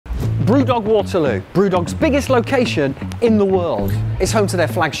BrewDog Waterloo, BrewDog's biggest location in the world. It's home to their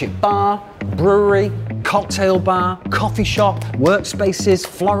flagship bar, brewery, cocktail bar, coffee shop, workspaces,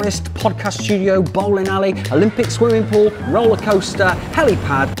 florist, podcast studio, bowling alley, Olympic swimming pool, roller coaster,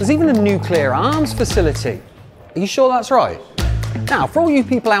 helipad. There's even a nuclear arms facility. Are you sure that's right? Now, for all you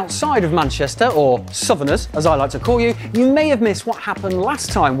people outside of Manchester, or Southerners, as I like to call you, you may have missed what happened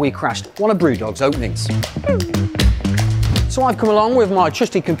last time we crashed one of BrewDog's openings. So I've come along with my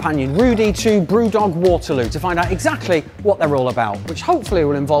trusty companion Rudy to BrewDog Waterloo to find out exactly what they're all about, which hopefully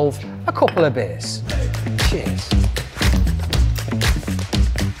will involve a couple of beers. Cheers.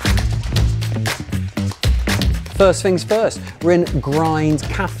 First things first, we're in Grind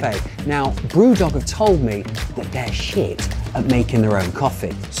Cafe. Now, BrewDog have told me that they're shit at making their own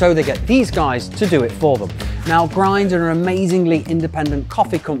coffee, so they get these guys to do it for them. Now, Grind are an amazingly independent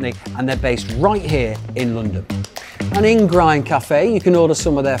coffee company, and they're based right here in London. And in Grind Cafe, you can order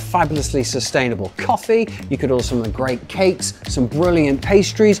some of their fabulously sustainable coffee, you could order some of the great cakes, some brilliant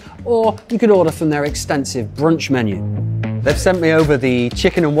pastries, or you could order from their extensive brunch menu. They've sent me over the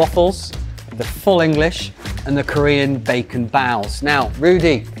chicken and waffles, the full English, and the Korean bacon bows. Now,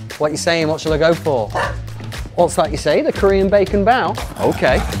 Rudy, what you saying? What shall I go for? What's that you say? The Korean bacon bow?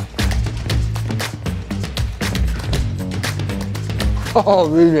 Okay. Oh,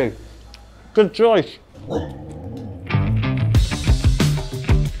 Rudy, good choice.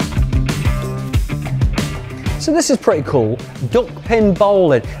 So this is pretty cool, duck pin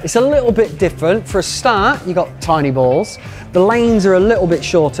bowling. It's a little bit different. For a start, you got tiny balls. The lanes are a little bit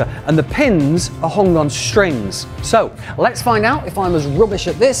shorter and the pins are hung on strings. So let's find out if I'm as rubbish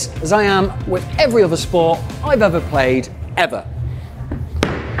at this as I am with every other sport I've ever played, ever.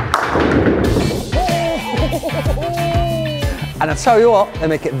 And I tell you what, they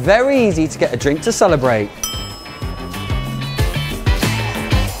make it very easy to get a drink to celebrate.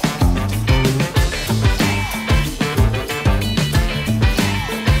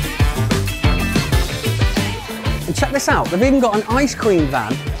 Check this out, they've even got an ice cream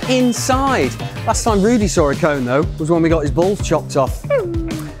van inside. Last time Rudy saw a cone though was when we got his balls chopped off.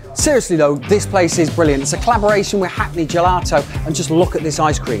 Seriously though, this place is brilliant. It's a collaboration with Hackney Gelato, and just look at this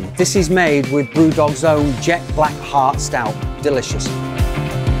ice cream. This is made with BrewDog's own Jet Black Heart Stout. Delicious.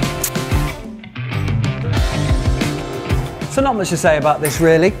 So not much to say about this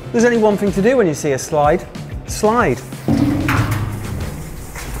really. There's only one thing to do when you see a slide. Slide.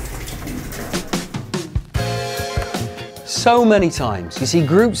 So many times you see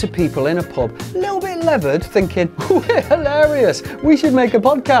groups of people in a pub, a little bit levered, thinking, we're hilarious, we should make a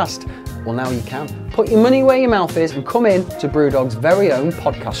podcast. Well, now you can. Put your money where your mouth is and come in to BrewDog's very own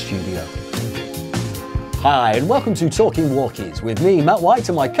podcast studio. Hi, and welcome to Talking Walkies with me, Matt White,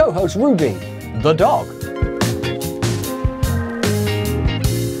 and my co-host Rudy, the dog.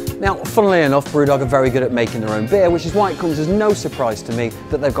 Now, funnily enough, BrewDog are very good at making their own beer, which is why it comes as no surprise to me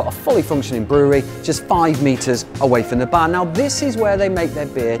that they've got a fully functioning brewery just 5 metres away from the bar. Now, this is where they make their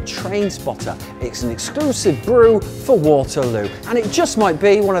beer, Train Spotter. It's an exclusive brew for Waterloo, and it just might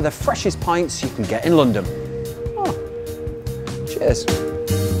be one of the freshest pints you can get in London. Oh, cheers.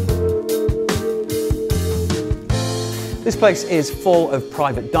 This place is full of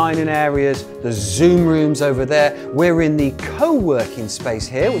private dining areas, there's Zoom rooms over there. We're in the co-working space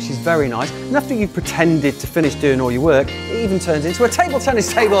here, which is very nice. And after you've pretended to finish doing all your work, it even turns into a table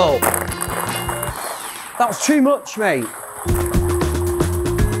tennis table. That was too much, mate.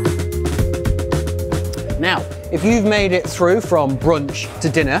 Now, if you've made it through from brunch to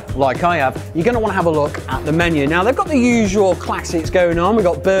dinner, like I have, you're going to want to have a look at the menu. Now, they've got the usual classics going on. We've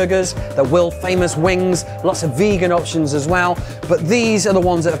got burgers, the world famous wings, lots of vegan options as well. But these are the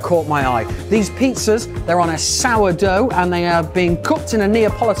ones that have caught my eye. These pizzas, they're on a sourdough and they are being cooked in a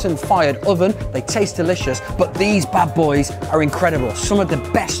Neapolitan fired oven. They taste delicious, but these bad boys are incredible. Some of the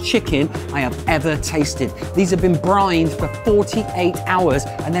best chicken I have ever tasted. These have been brined for 48 hours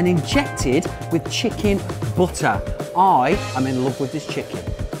and then injected with chicken butter. I am in love with this chicken.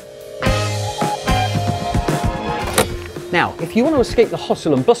 Now, if you want to escape the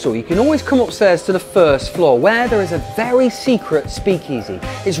hustle and bustle, you can always come upstairs to the first floor where there is a very secret speakeasy.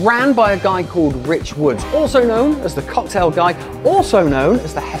 It's ran by a guy called Rich Woods, also known as the Cocktail Guy, also known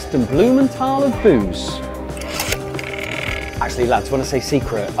as the Heston Blumenthal of booze. Actually, lads, when I say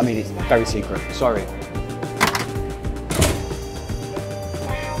secret, I mean it's very secret, sorry.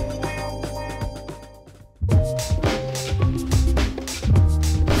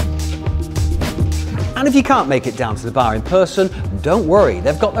 And if you can't make it down to the bar in person, don't worry,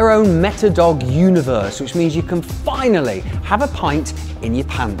 they've got their own BrewDog universe, which means you can finally have a pint in your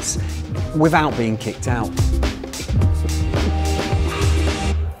pants without being kicked out.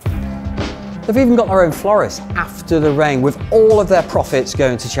 They've even got their own florist after the rain, with all of their profits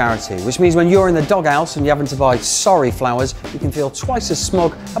going to charity, which means when you're in the doghouse and you're having to buy sorry flowers, you can feel twice as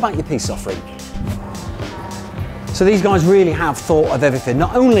smug about your peace offering. So these guys really have thought of everything.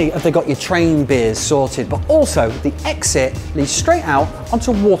 Not only have they got your train beers sorted, but also the exit leads straight out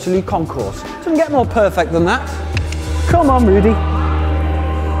onto Waterloo Concourse. Doesn't get more perfect than that. Come on, Rudy.